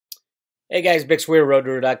Hey guys, Bix Weir,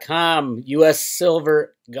 roadrunner.com. US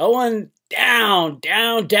silver going down,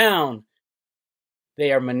 down, down.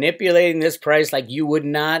 They are manipulating this price like you would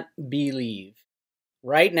not believe.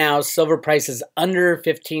 Right now, silver price is under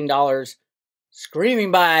 $15.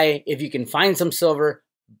 Screaming buy. If you can find some silver,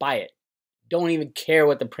 buy it. Don't even care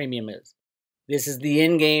what the premium is. This is the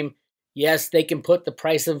end game. Yes, they can put the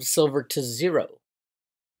price of silver to zero.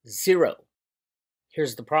 Zero.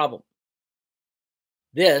 Here's the problem.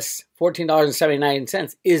 This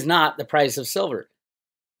 $14.79 is not the price of silver.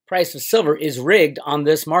 Price of silver is rigged on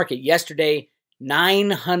this market. Yesterday,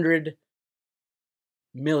 900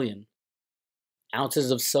 million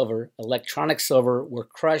ounces of silver, electronic silver, were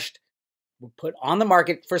crushed, were put on the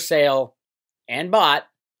market for sale and bought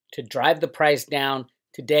to drive the price down.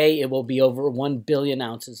 Today, it will be over 1 billion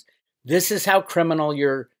ounces. This is how criminal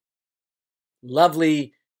your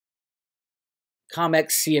lovely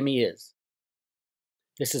COMEX CME is.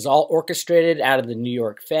 This is all orchestrated out of the New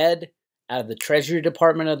York Fed, out of the Treasury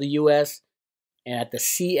Department of the US, and at the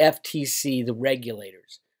CFTC, the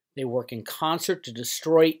regulators. They work in concert to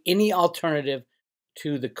destroy any alternative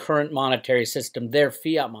to the current monetary system, their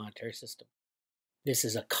fiat monetary system. This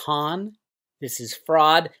is a con, this is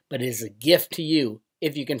fraud, but it is a gift to you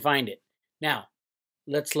if you can find it. Now,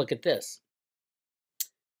 let's look at this.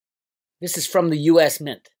 This is from the US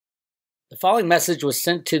Mint. The following message was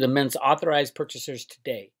sent to the Mint's authorized purchasers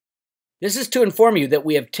today. This is to inform you that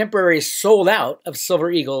we have temporarily sold out of Silver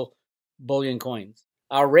Eagle bullion coins.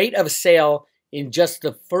 Our rate of sale in just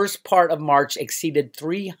the first part of March exceeded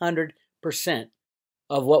 300%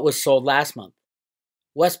 of what was sold last month.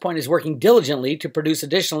 West Point is working diligently to produce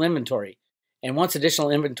additional inventory. And once additional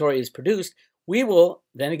inventory is produced, we will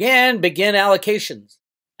then again begin allocations.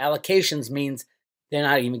 Allocations means they're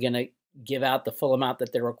not even going to give out the full amount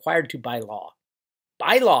that they're required to by law.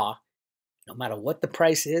 By law, no matter what the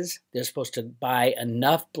price is, they're supposed to buy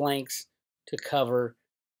enough blanks to cover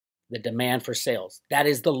the demand for sales. That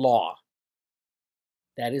is the law.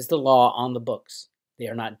 That is the law on the books. They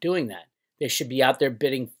are not doing that. They should be out there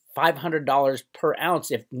bidding $500 per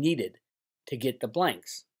ounce if needed to get the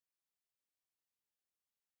blanks.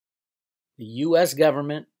 The U.S.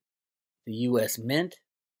 government, the U.S. Mint,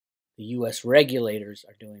 the U.S. regulators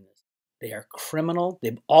are doing this. They are criminal.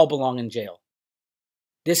 They all belong in jail.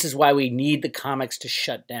 This is why we need the COMEX to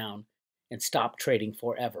shut down and stop trading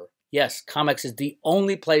forever. Yes, COMEX is the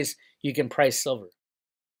only place you can price silver.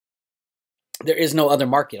 There is no other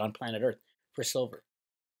market on planet Earth for silver,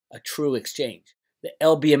 a true exchange. The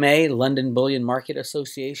LBMA, London Bullion Market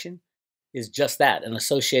Association, is just that, an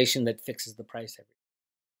association that fixes the price every day.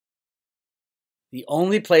 The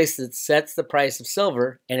only place that sets the price of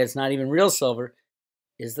silver, and it's not even real silver,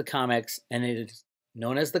 is the COMEX, and it is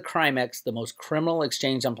known as the CRIMEX, the most criminal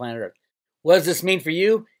exchange on planet Earth. What does this mean for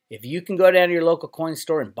you? If you can go down to your local coin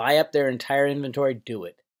store and buy up their entire inventory, do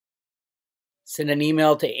it. Send an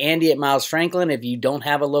email to Andy at Miles Franklin if you don't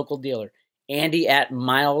have a local dealer. Andy at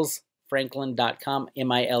milesfranklin.com,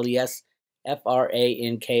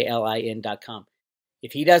 milesfranklin.com.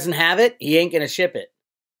 If he doesn't have it, he ain't going to ship it.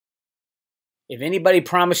 If anybody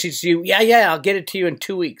promises you, yeah, I'll get it to you in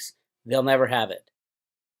 2 weeks, they'll never have it.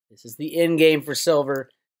 This is the end game for silver.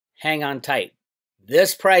 Hang on tight.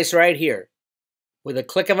 This price right here, with a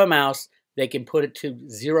click of a mouse, they can put it to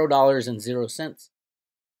 $0.00.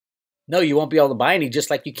 No, you won't be able to buy any, just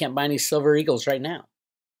like you can't buy any Silver Eagles right now.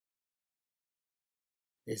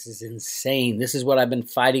 This is insane. This is what I've been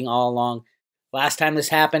fighting all along. Last time this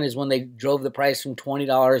happened is when they drove the price from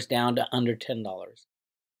 $20 down to under $10.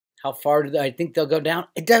 How far do I think they'll go down?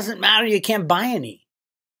 It doesn't matter. You can't buy any.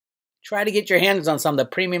 Try to get your hands on some. The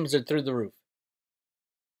premiums are through the roof.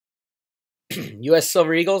 U.S.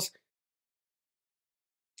 Silver Eagles,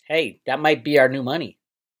 hey, that might be our new money.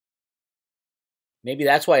 Maybe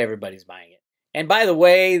that's why everybody's buying it. And by the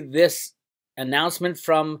way, this announcement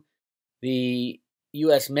from the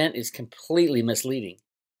U.S. Mint is completely misleading.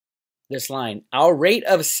 This line, our rate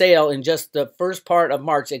of sale in just the first part of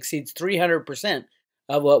March exceeds 300%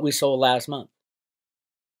 of what we sold last month.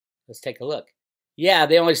 Let's take a look. Yeah,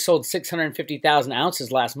 they only sold 650,000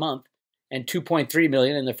 ounces last month and 2.3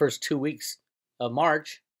 million in the first 2 weeks of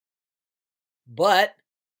March. But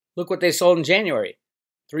look what they sold in January.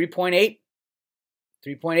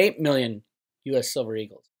 3.8 million U.S. Silver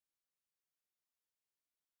Eagles.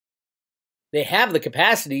 They have the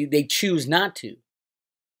capacity, they choose not to.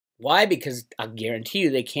 Why? Because I'll guarantee you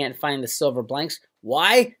they can't find the silver blanks.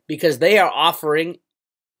 Why? Because they are offering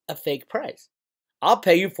a fake price. I'll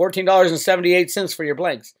pay you $14.78 for your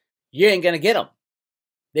blanks. You ain't going to get them.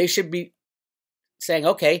 They should be saying,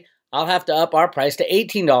 okay, I'll have to up our price to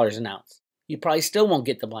 $18 an ounce. You probably still won't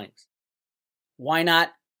get the blanks. Why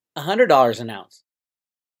not $100 an ounce?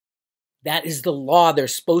 That is the law. They're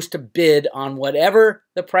supposed to bid on whatever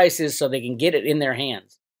the price is so they can get it in their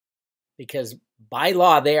hands. Because by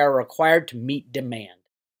law, they are required to meet demand.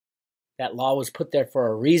 That law was put there for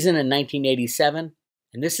a reason in 1987.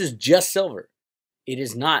 And this is just silver. It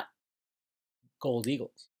is not gold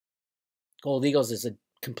eagles. Gold eagles is a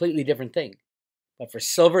completely different thing. But for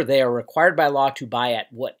silver, they are required by law to buy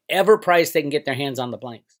at whatever price they can get their hands on the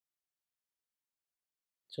blanks.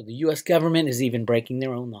 So the U.S. government is even breaking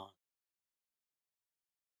their own law.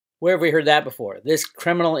 Where have we heard that before? This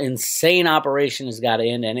criminal, insane operation has got to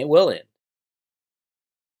end, and it will end.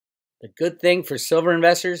 The good thing for silver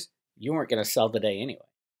investors, you weren't going to sell today anyway.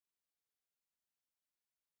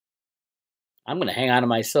 I'm going to hang on to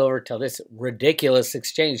my silver till this ridiculous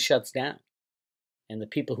exchange shuts down. And the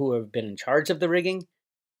people who have been in charge of the rigging,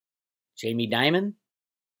 Jamie Dimon,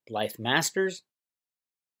 Blythe Masters,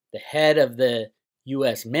 the head of the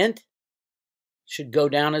U.S. Mint, should go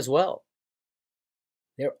down as well.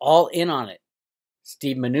 They're all in on it.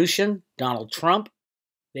 Steve Mnuchin, Donald Trump,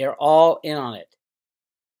 they're all in on it.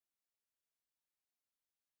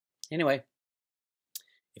 Anyway,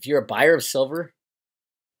 if you're a buyer of silver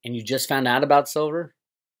and you just found out about silver,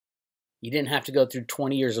 you didn't have to go through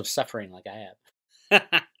 20 years of suffering like I have.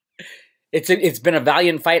 It's been a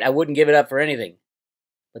valiant fight. I wouldn't give it up for anything.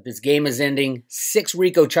 But this game is ending. 6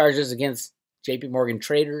 RICO charges against JP Morgan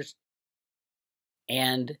traders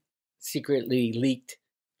and secretly leaked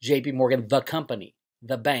JP Morgan, the company,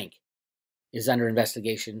 the bank, is under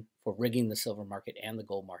investigation for rigging the silver market and the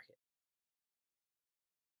gold market.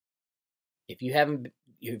 If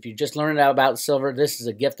you're just learning about silver, this is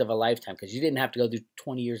a gift of a lifetime because you didn't have to go through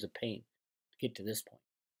 20 years of pain to get to this point.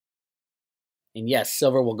 And yes,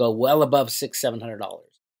 silver will go well above $600-700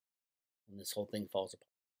 when this whole thing falls apart.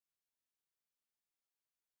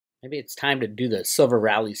 Maybe it's time to do the silver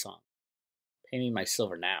rally song. Pay me my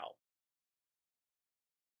silver now.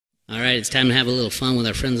 All right, it's time to have a little fun with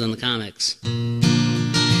our friends on the COMEX.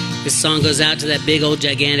 This song goes out to that big old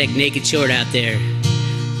gigantic naked short out there.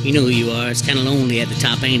 You know who you are. It's kind of lonely at the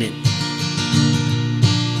top, ain't it?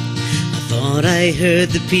 I thought I heard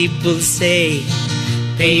the people say,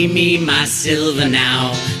 pay me my silver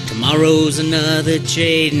now. Tomorrow's another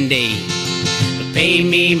trading day. But pay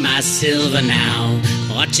me my silver now.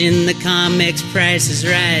 Watching the COMEX prices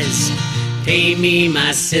rise. Pay me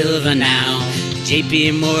my silver now.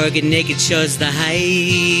 JP Morgan naked shorts the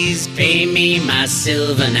highs. Pay me my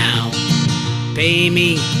silver now. Pay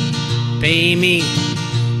me, pay me,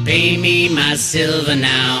 pay me my silver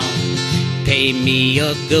now. Pay me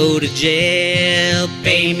or go to jail.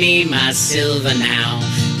 Pay me my silver now.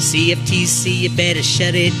 CFTC, you better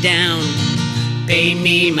shut it down. Pay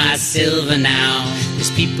me my silver now.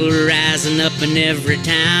 There's people rising up in every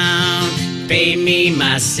town. Pay me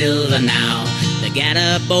my silver now. The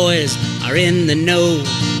Gatta boys are in the know.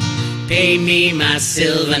 Pay me my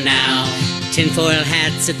silver now. Tinfoil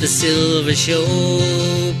hats at the silver show.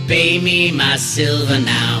 Pay me my silver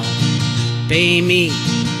now. Pay me,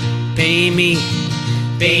 pay me,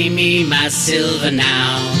 pay me my silver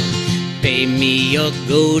now. Pay me or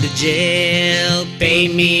go to jail. Pay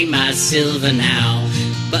me my silver now.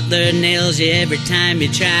 Butler nails you every time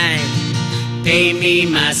you try. Pay me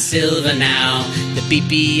my silver now. The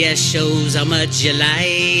BPS shows how much you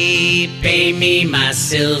lie. Pay me my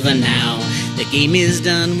silver now. The game is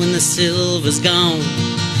done when the silver's gone.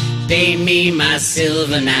 Pay me my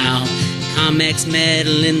silver now. COMEX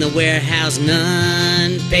metal in the warehouse,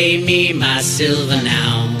 none. Pay me my silver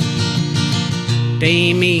now.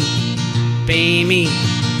 Pay me, pay me,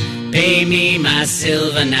 pay me my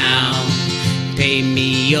silver now. Pay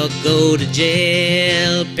me or go to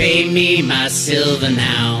jail. Pay me my silver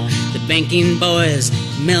now. The banking boys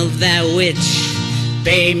melt that witch.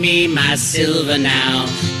 Pay me my silver now.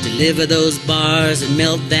 Deliver those bars and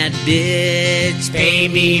melt that bitch. Pay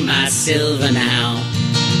me my silver now.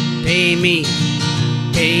 Pay me,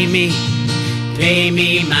 pay me, pay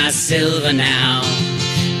me my silver now.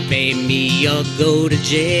 Pay me or go to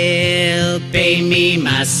jail. Pay me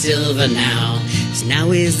my silver now. 'Cause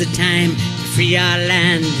now is the time to free our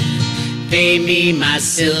land. Pay me my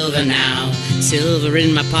silver now. Silver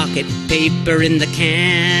in my pocket, paper in the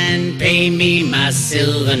can. Pay me my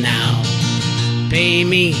silver now. Pay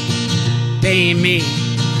me, pay me,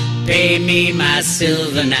 pay me my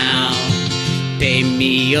silver now. Pay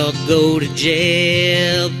me or go to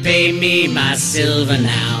jail. Pay me my silver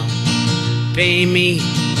now. Pay me,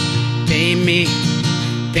 pay me,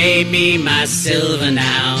 pay me my silver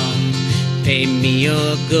now. Pay me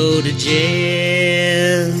or go to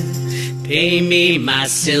jail. Pay me my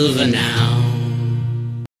silver now.